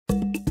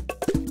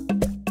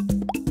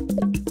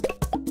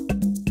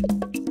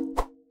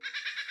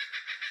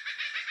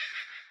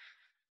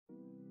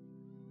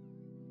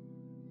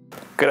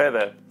G'day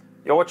there,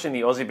 you're watching the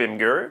Aussie BIM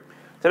Guru.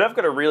 Today I've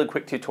got a really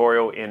quick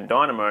tutorial in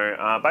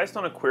Dynamo based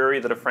on a query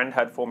that a friend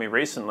had for me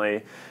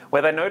recently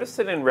where they noticed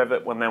that in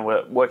Revit when they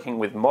were working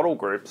with model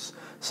groups,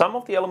 some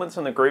of the elements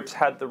in the groups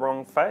had the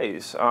wrong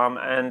phase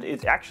and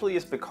it actually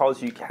is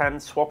because you can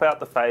swap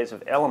out the phase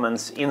of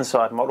elements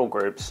inside model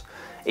groups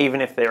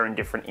even if they're in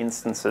different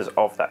instances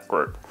of that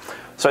group.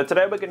 So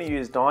today we're going to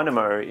use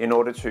Dynamo in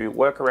order to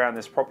work around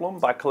this problem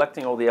by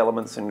collecting all the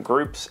elements in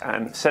groups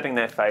and setting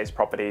their phase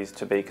properties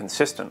to be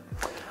consistent.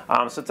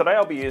 So today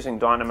I'll be using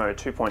Dynamo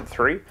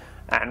 2.3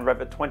 and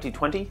Revit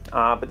 2020,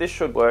 but this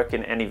should work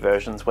in any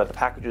versions where the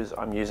packages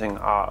I'm using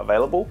are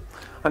available.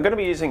 I'm going to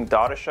be using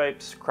data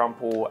shapes,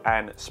 crumple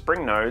and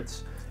spring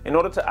nodes in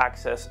order to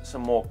access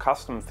some more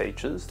custom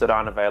features that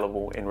aren't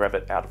available in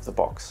Revit out of the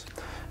box.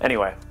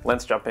 Anyway,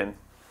 let's jump in.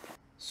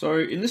 So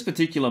in this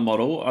particular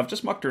model, I've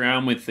just mucked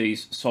around with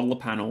these solar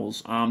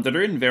panels that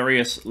are in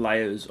various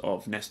layers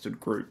of nested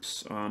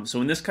groups. So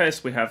in this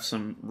case, we have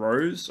some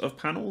rows of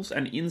panels,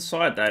 and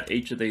inside that,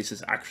 each of these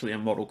is actually a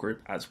model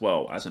group as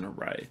well as an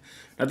array.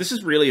 Now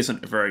this really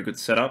isn't a very good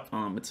setup.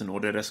 It's an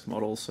Autodesk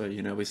model, so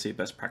we see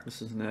best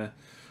practices in there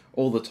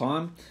all the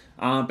time.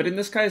 But in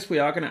this case, we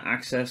are going to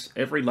access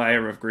every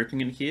layer of grouping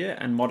in here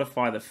and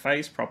modify the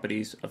phase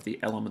properties of the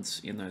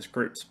elements in those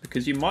groups.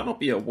 Because you might not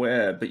be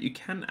aware, but you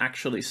can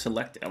actually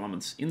select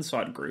elements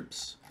inside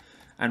groups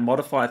and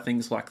modify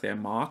things like their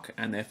mark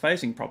and their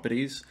phasing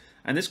properties.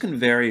 And this can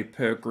vary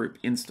per group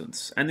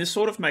instance. And this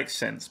sort of makes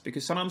sense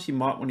because sometimes you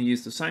might want to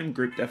use the same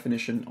group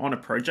definition on a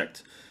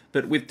project,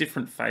 but with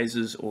different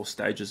phases or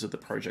stages of the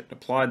project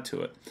applied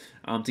to it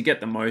to get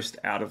the most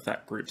out of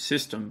that group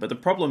system. But the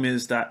problem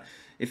is that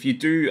if you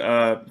do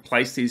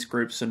place these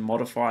groups and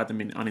modify them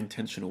in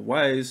unintentional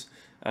ways,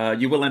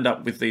 you will end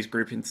up with these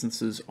group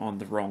instances on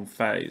the wrong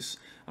phase,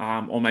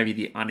 or maybe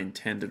the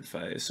unintended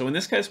phase. So in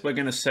this case, we're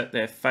going to set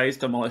their phase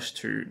demolished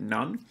to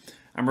none,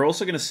 and we're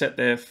also going to set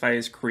their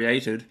phase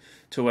created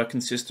to a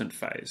consistent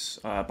phase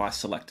by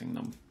selecting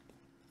them.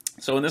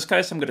 So in this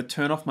case, I'm going to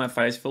turn off my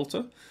phase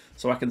filter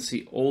so I can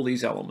see all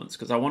these elements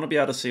because I want to be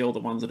able to see all the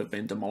ones that have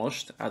been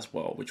demolished as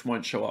well, which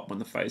won't show up when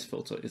the phase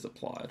filter is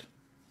applied.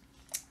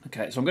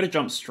 Okay, so I'm going to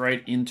jump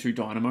straight into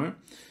Dynamo.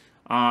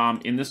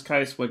 In this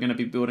case, we're going to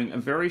be building a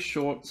very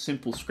short,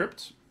 simple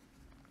script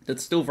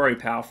that's still very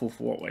powerful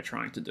for what we're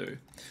trying to do.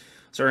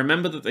 So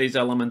remember that these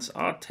elements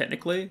are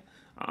technically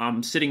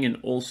sitting in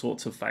all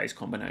sorts of phase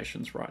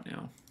combinations right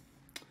now.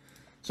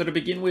 So to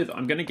begin with,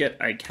 I'm going to get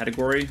a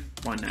category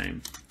by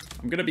name.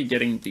 I'm going to be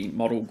getting the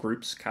model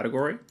groups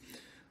category.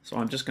 So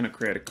I'm just going to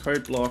create a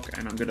code block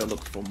and I'm going to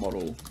look for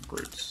model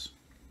groups.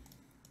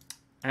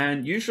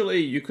 And usually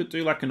you could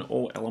do like an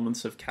all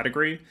elements of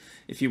category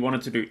if you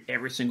wanted to do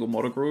every single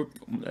model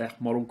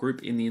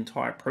group in the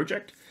entire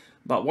project.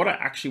 But what I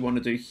actually want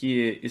to do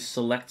here is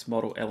select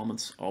model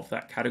elements of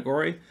that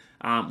category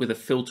with a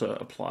filter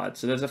applied.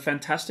 So there's a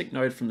fantastic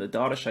node from the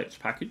data shapes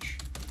package,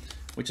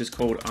 which is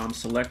called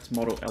select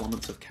model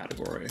elements of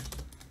category.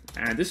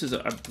 And this is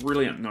a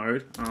brilliant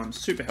node,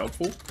 super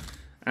helpful.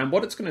 And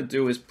what it's going to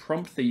do is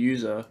prompt the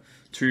user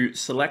to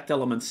select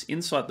elements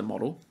inside the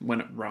model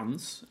when it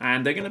runs,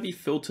 and they're going to be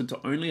filtered to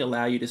only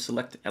allow you to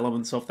select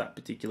elements of that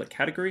particular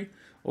category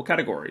or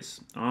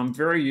categories.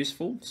 Very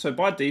useful. So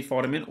by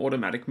default, I'm in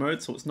automatic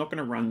mode, so it's not going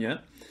to run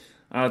yet.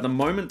 The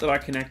moment that I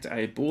connect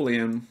a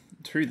Boolean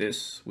to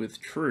this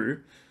with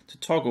true to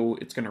toggle,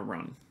 it's going to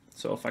run.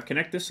 So if I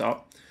connect this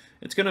up,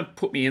 it's going to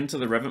put me into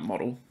the Revit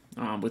model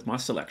with my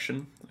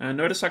selection. And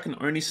notice I can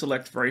only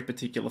select very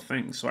particular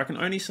things. So I can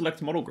only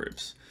select model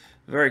groups.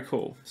 Very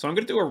cool. So I'm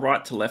going to do a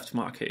right to left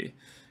marquee.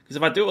 Because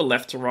if I do a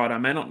left to right, I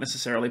may not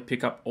necessarily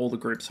pick up all the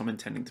groups I'm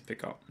intending to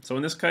pick up. So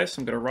in this case,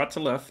 I'm going to right to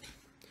left.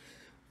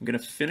 I'm going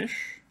to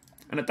finish.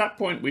 And at that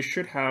point, we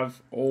should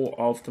have all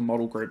of the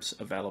model groups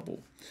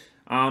available.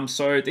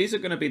 So these are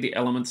going to be the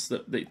elements,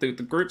 that the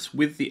groups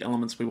with the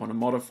elements we want to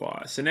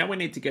modify. So now we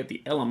need to get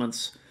the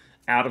elements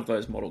out of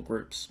those model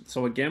groups.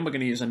 So again, we're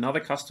going to use another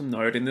custom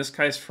node, in this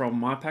case from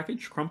my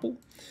package, Crumple.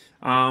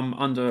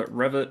 Under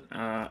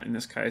Revit, in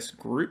this case,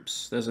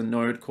 groups, there's a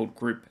node called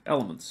group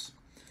elements.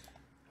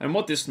 And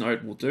what this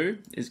node will do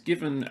is,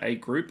 given a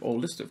group or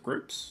list of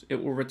groups,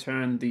 it will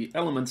return the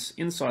elements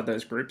inside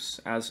those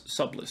groups as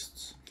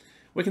sublists.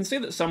 We can see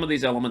that some of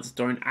these elements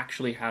don't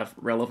actually have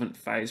relevant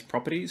phase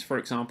properties. For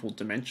example,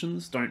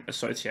 dimensions don't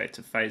associate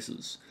to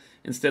phases.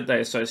 Instead, they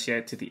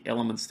associate to the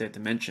elements they're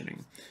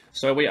dimensioning.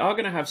 So we are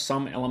going to have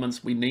some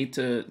elements we need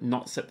to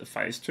not set the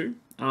phase to.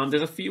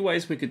 There's a few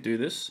ways we could do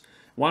this.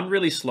 One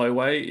really slow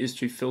way is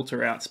to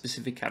filter out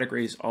specific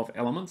categories of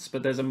elements,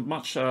 but there's a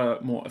much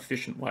more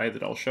efficient way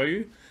that I'll show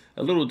you.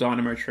 A little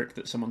Dynamo trick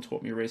that someone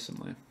taught me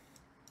recently.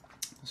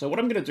 So what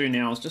I'm going to do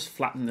now is just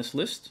flatten this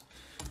list.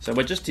 So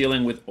we're just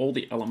dealing with all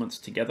the elements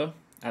together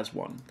as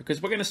one,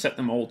 because we're going to set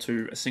them all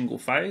to a single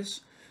phase.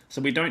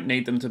 So we don't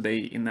need them to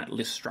be in that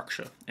list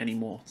structure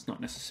anymore. It's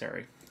not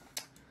necessary.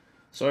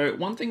 So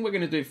one thing we're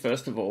going to do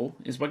first of all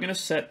is we're going to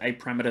set a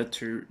parameter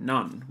to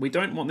none. We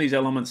don't want these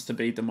elements to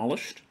be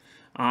demolished.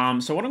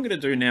 So what I'm going to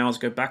do now is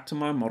go back to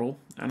my model,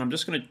 and I'm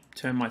just going to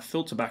turn my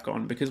filter back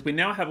on because we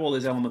now have all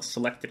these elements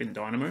selected in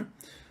Dynamo.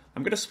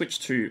 I'm going to switch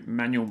to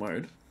manual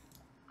mode.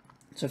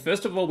 So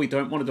first of all, we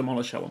don't want to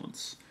demolish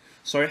elements.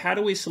 So how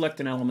do we select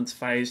an element's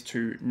phase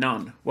to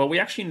none? Well, we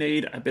actually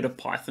need a bit of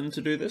Python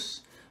to do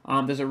this.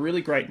 There's a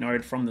really great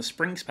node from the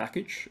Springs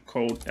package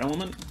called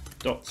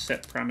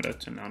element.setParameter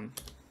to none.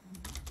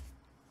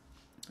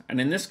 And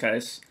in this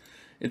case,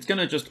 it's going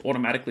to just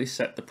automatically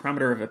set the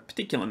parameter of a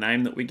particular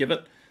name that we give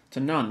it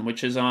to none,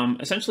 which is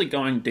essentially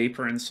going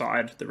deeper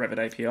inside the Revit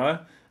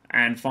API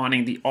and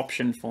finding the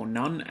option for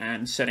none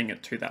and setting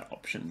it to that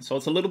option. So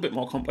it's a little bit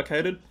more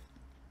complicated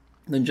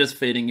than just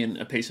feeding in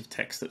a piece of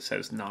text that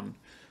says none.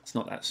 It's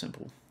not that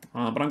simple.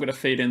 But I'm going to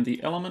feed in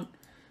the element,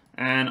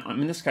 and I'm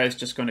in this case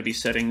just going to be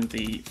setting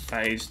the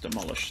phase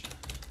demolished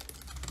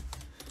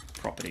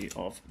property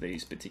of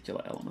these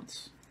particular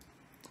elements.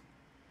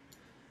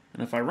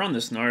 And if I run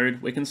this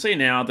node, we can see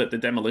now that the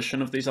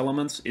demolition of these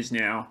elements is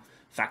now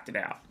factored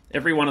out.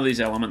 Every one of these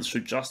elements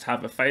should just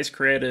have a phase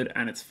created,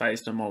 and its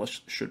phase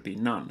demolished should be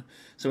none.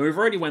 So we've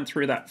already went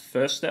through that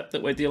first step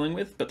that we're dealing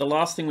with, but the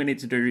last thing we need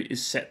to do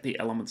is set the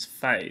element's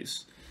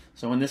phase.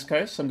 So in this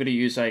case, I'm going to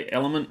use a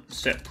element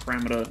set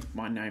parameter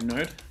my name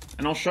node,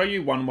 and I'll show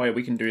you one way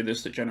we can do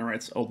this that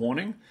generates a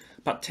warning,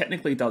 but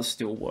technically does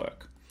still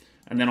work.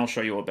 And then I'll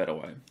show you a better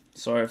way.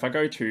 So if I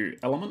go to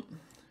element,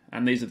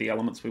 and these are the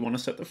elements we want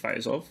to set the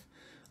phase of,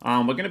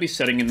 we're going to be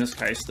setting in this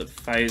case the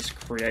phase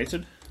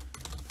created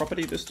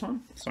property this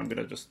time. So I'm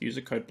going to just use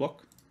a code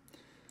block.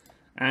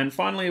 And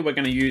finally, we're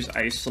going to use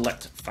a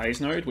select phase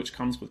node, which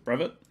comes with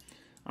Revit.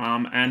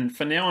 And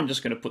for now, I'm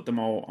just going to put them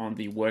all on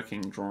the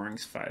working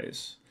drawings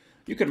phase.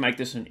 You could make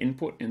this an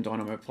input in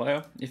Dynamo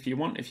Player if you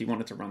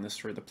wanted to run this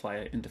through the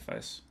player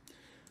interface.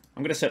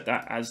 I'm going to set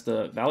that as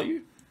the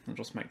value. I'll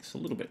just make this a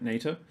little bit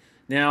neater.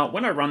 Now,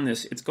 when I run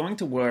this, it's going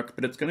to work,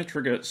 but it's going to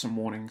trigger some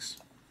warnings.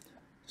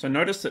 So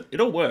notice that it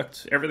all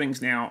worked.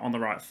 Everything's now on the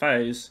right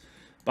phase,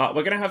 but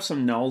we're going to have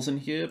some nulls in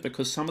here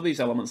because some of these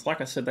elements,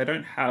 like I said, they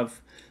don't have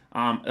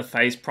a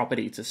phase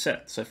property to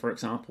set. So for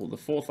example, the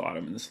fourth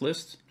item in this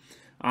list,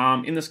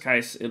 in this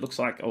case, it looks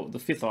like, the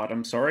fifth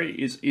item, sorry,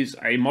 is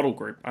a model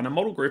group. And a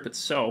model group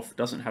itself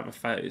doesn't have a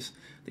phase.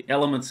 The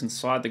elements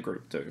inside the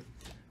group do.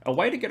 A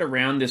way to get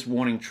around this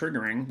warning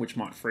triggering, which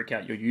might freak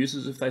out your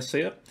users if they see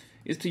it,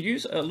 is to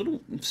use a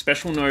little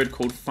special node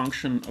called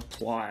function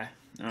apply.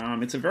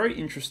 It's a very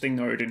interesting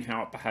node in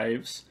how it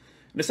behaves.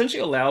 It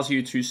essentially allows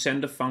you to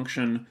send a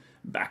function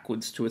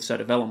backwards to a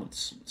set of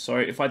elements. So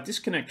if I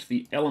disconnect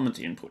the element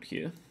input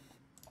here,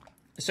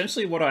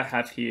 essentially what I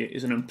have here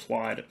is an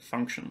implied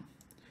function.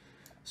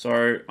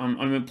 So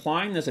I'm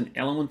implying there's an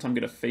element I'm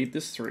going to feed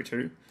this through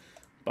to,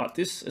 but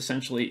this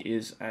essentially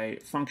is a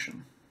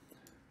function.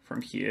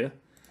 From here,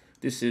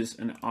 this is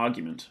an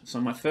argument. So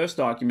my first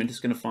argument is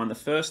going to find the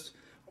first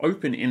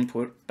open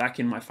input back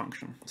in my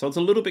function. So it's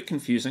a little bit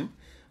confusing,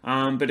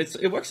 but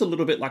it works a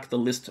little bit like the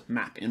list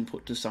map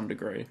input to some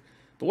degree.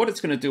 But what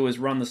it's going to do is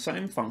run the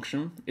same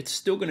function. It's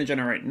still going to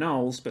generate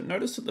nulls, but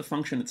notice that the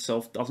function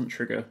itself doesn't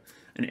trigger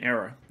an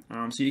error.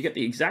 So you get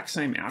the exact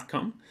same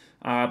outcome,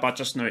 but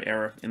just no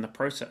error in the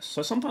process.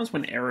 So sometimes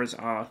when errors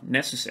are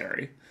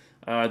necessary,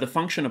 the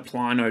function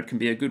apply node can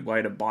be a good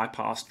way to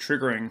bypass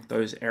triggering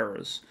those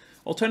errors.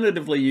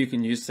 Alternatively, you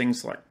can use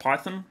things like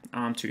Python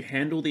to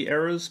handle the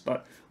errors,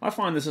 but I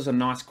find this is a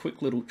nice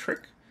quick little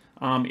trick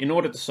in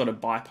order to sort of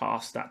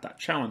bypass that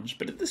challenge.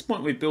 But at this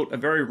point, we've built a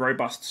very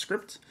robust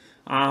script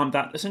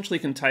that essentially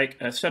can take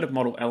a set of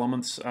model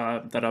elements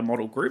that are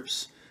model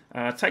groups,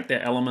 take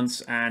their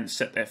elements and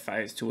set their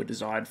phase to a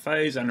desired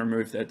phase and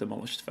remove their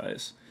demolished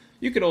phase.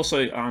 You could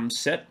also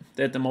set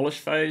their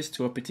demolished phase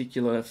to a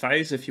particular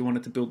phase if you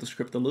wanted to build the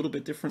script a little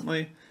bit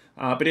differently.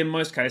 But in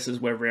most cases,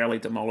 we're rarely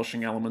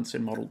demolishing elements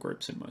in model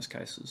groups in most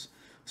cases.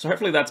 So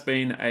hopefully that's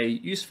been a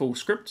useful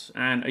script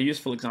and a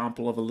useful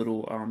example of a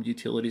little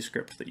utility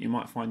script that you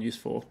might find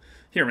useful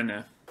here and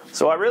there.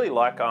 So I really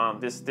like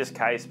this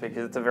case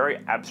because it's a very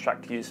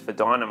abstract use for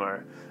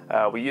Dynamo.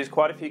 We use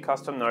quite a few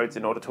custom nodes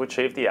in order to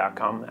achieve the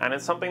outcome, and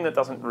it's something that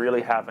doesn't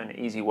really have an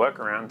easy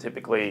workaround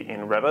typically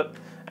in Revit,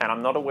 and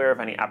I'm not aware of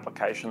any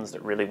applications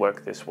that really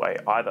work this way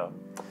either.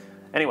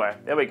 Anyway,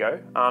 there we go.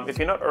 If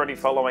you're not already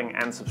following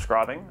and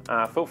subscribing,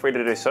 feel free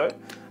to do so.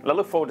 And I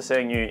look forward to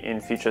seeing you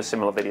in future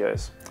similar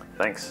videos.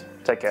 Thanks.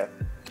 Take care.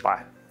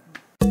 Bye.